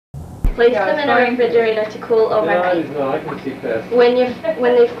Place them in a refrigerator to cool overnight. No, I can see past. When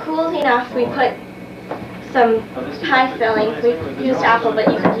they've cooled enough, we put some pie filling. We used apple,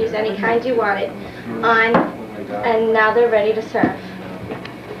 but you could use any kind you wanted on, and now they're ready to serve.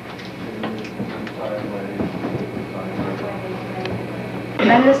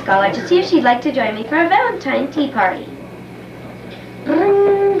 I'm the Scholar to see if she'd like to join me for a Valentine tea party.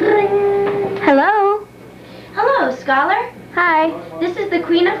 Ring, ring. Hello. Hello, Scholar. Hi. This is the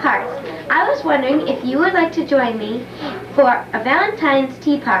Queen of Hearts. I was wondering if you would like to join me for a Valentine's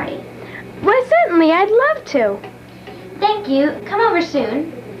tea party. Well, certainly, I'd love to. Thank you. Come over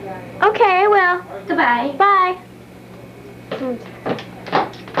soon. Okay, I will. Goodbye. Bye.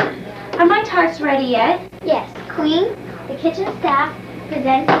 Are my tarts ready yet? Yes, Queen, the kitchen staff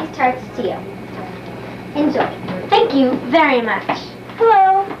presents these tarts to you. Enjoy. Thank you very much.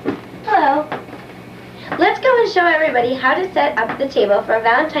 Hello. Hello. Let's go and show everybody how to set up the table for a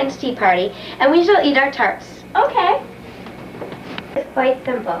Valentine's tea party, and we shall eat our tarts. Okay. It's quite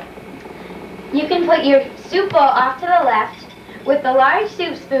simple. You can put your soup bowl off to the left with the large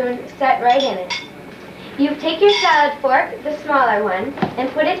soup spoon set right in it. You take your salad fork, the smaller one, and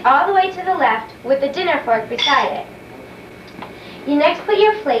put it all the way to the left with the dinner fork beside it. You next put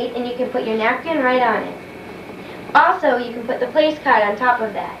your plate, and you can put your napkin right on it. Also, you can put the place card on top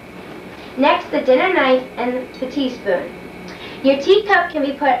of that. Next, the dinner knife and the teaspoon. Your teacup can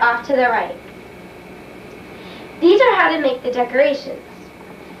be put off to the right. These are how to make the decorations.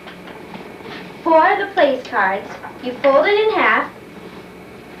 For the place cards, you fold it in half,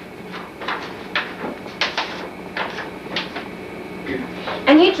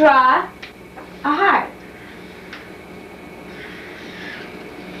 and you draw a heart.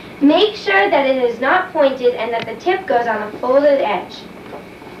 Make sure that it is not pointed and that the tip goes on the folded edge.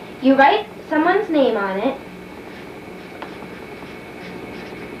 You write someone's name on it.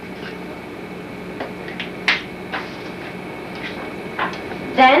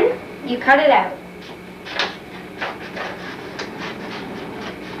 Then you cut it out.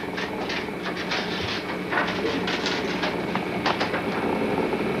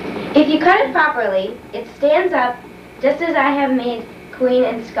 If you cut it properly, it stands up just as I have made Queen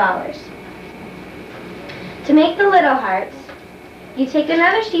and Scholars. To make the little hearts, you take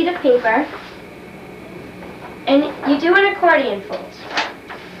another sheet of paper and you do an accordion fold.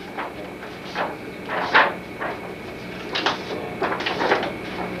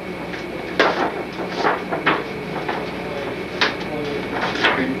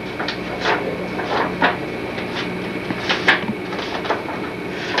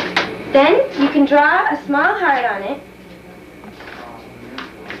 Then you can draw a small heart on it.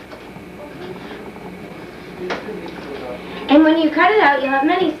 And when you cut it out, you'll have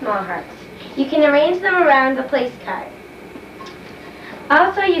many small hearts. You can arrange them around the place card.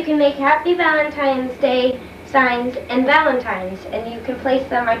 Also, you can make Happy Valentine's Day signs and valentines, and you can place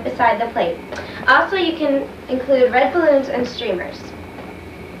them right beside the plate. Also, you can include red balloons and streamers.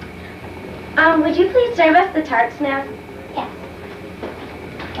 Would you please serve us the tarts now? Yes.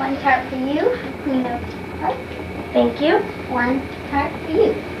 One tart for you, Queen of Hearts. Thank you. One tart for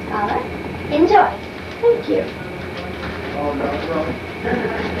you, Scholar. Enjoy. Thank you.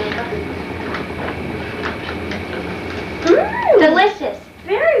 Delicious.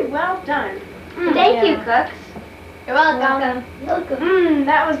 Very well done. Thank you, cooks. You're welcome.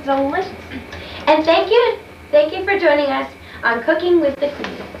 That was delicious. And thank you for joining us on Cooking with the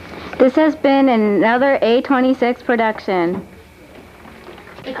Queen. This has been another A26 production.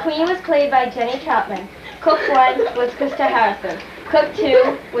 The Queen was played by Jenny Troutman. Cook 1 was Krista Harrison. Cook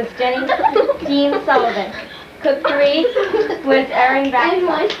 2 was Dean Sullivan. Cook 3 was Erin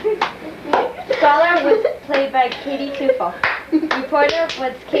Baxter. Scholar was played by Katie Tufel. Reporter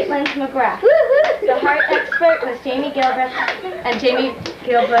was Caitlin McGrath. The heart expert was Jamie Gilbreth, and Jamie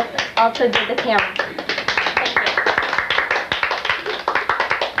Gilbreth also did the camera.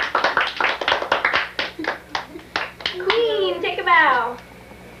 Queen, take a bow.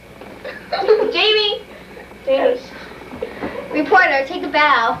 Jamie. Reporter, take a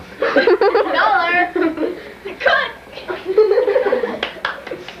bow. Scholar. Cook.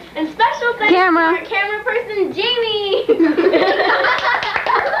 And special thanks to our camera person, Jamie.